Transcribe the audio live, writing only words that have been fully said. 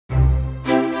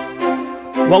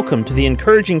Welcome to the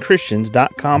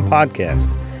encouragingchristians.com podcast.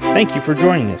 Thank you for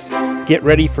joining us. Get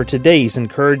ready for today's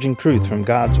encouraging truth from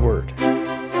God's Word.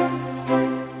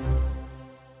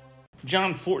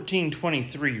 John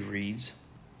 14:23 reads,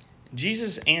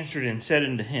 Jesus answered and said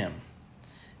unto him,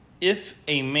 If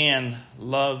a man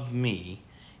love me,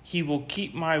 he will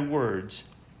keep my words,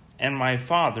 and my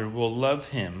Father will love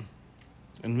him,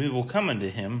 and we will come unto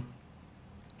him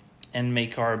and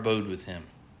make our abode with him.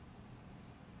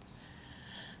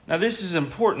 Now, this is an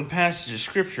important passage of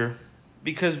Scripture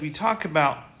because we talk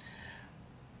about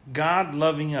God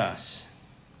loving us.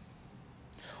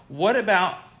 What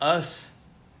about us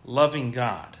loving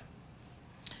God?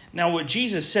 Now, what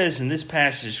Jesus says in this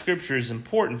passage of Scripture is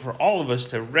important for all of us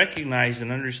to recognize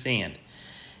and understand.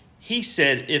 He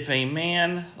said, if a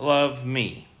man love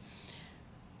me.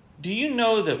 Do you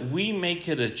know that we make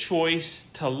it a choice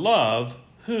to love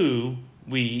who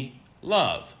we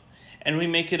love? And we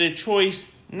make it a choice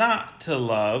not to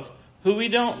love who we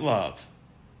don't love.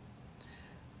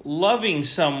 Loving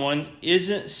someone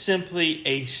isn't simply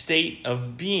a state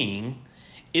of being,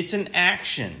 it's an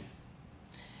action.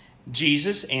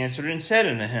 Jesus answered and said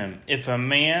unto him, If a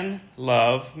man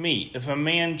love me, if a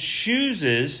man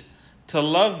chooses to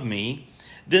love me,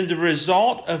 then the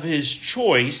result of his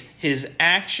choice, his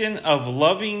action of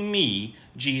loving me,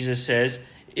 Jesus says,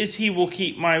 is he will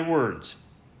keep my words.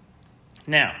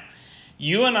 Now,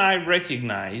 you and I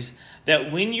recognize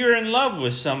that when you're in love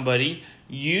with somebody,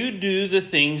 you do the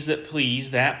things that please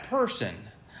that person.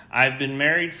 I've been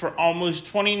married for almost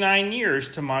 29 years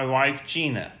to my wife,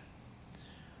 Gina.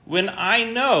 When I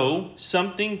know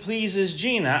something pleases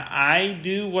Gina, I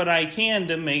do what I can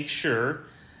to make sure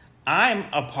I'm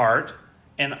a part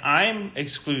and I'm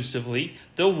exclusively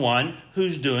the one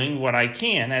who's doing what I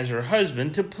can as her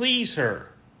husband to please her.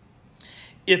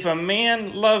 If a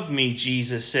man love me,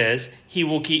 Jesus says, he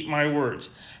will keep my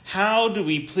words. How do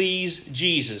we please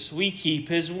Jesus? We keep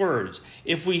his words.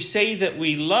 If we say that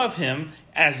we love him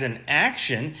as an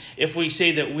action, if we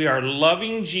say that we are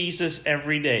loving Jesus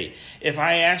every day. If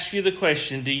I ask you the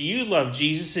question, do you love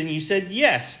Jesus? And you said,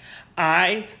 yes,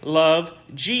 I love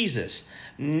Jesus.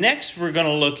 Next, we're going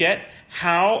to look at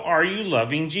how are you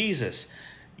loving Jesus?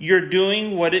 You're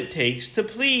doing what it takes to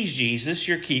please Jesus.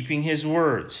 You're keeping his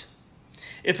words.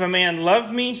 If a man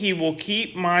love me, he will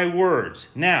keep my words.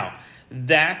 Now,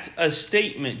 that's a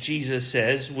statement, Jesus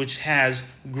says, which has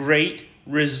great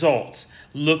results.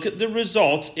 Look at the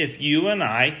results if you and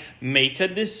I make a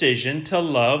decision to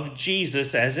love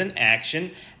Jesus as an action.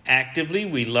 Actively,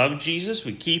 we love Jesus,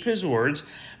 we keep his words.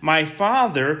 My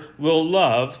Father will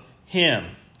love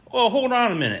him. Well, hold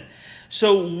on a minute.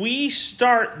 So we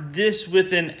start this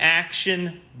with an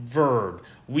action verb.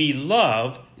 We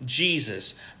love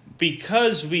Jesus.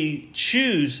 Because we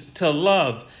choose to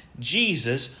love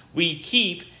Jesus, we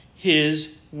keep his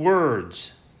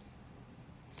words.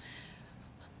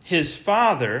 His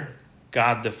Father,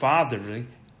 God the Father,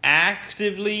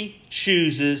 actively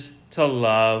chooses to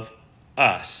love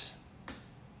us.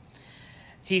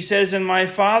 He says, and my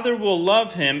Father will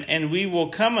love him, and we will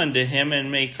come unto him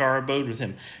and make our abode with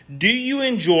him. Do you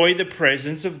enjoy the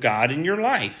presence of God in your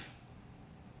life?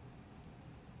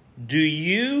 Do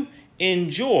you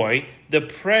enjoy the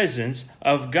presence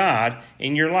of God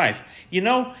in your life? You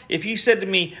know, if you said to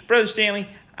me, Brother Stanley,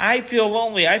 I feel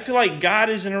lonely. I feel like God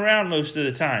isn't around most of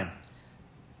the time.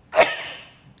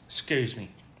 Excuse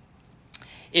me.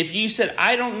 If you said,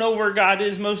 I don't know where God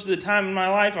is most of the time in my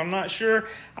life, I'm not sure.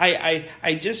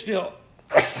 I just feel,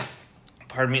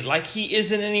 pardon me, like he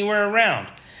isn't anywhere around.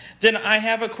 Then I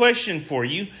have a question for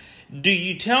you. Do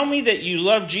you tell me that you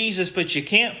love Jesus, but you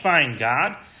can't find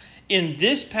God? In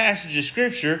this passage of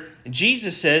Scripture,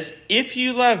 Jesus says, if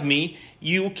you love me,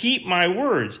 you will keep my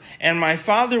words, and my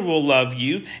Father will love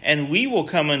you, and we will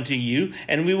come unto you,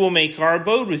 and we will make our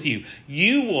abode with you.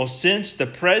 You will sense the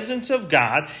presence of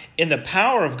God and the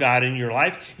power of God in your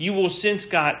life. You will sense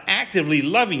God actively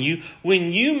loving you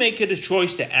when you make it a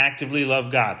choice to actively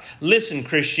love God. Listen,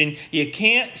 Christian, you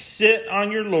can't sit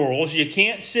on your laurels. You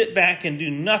can't sit back and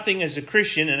do nothing as a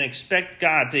Christian and expect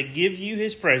God to give you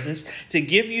his presence, to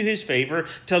give you his favor,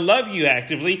 to love you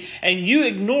actively, and you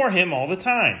ignore him all the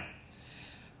time.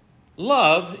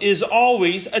 Love is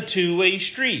always a two-way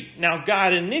street. Now,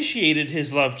 God initiated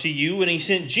his love to you when he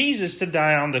sent Jesus to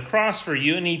die on the cross for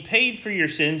you, and he paid for your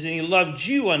sins, and he loved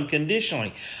you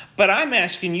unconditionally. But I'm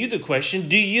asking you the question,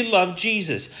 do you love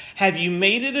Jesus? Have you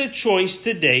made it a choice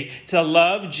today to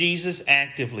love Jesus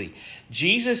actively?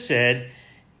 Jesus said,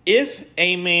 if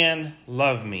a man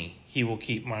love me, he will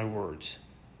keep my words.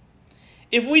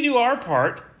 If we do our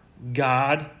part,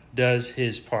 God does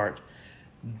his part.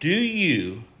 Do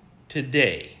you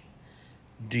today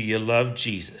Do you love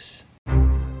Jesus?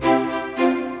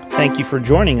 Thank you for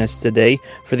joining us today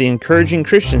for the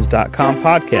EncouragingChristians.com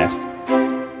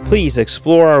podcast. Please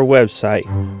explore our website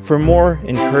for more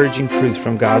encouraging truths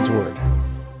from God's Word.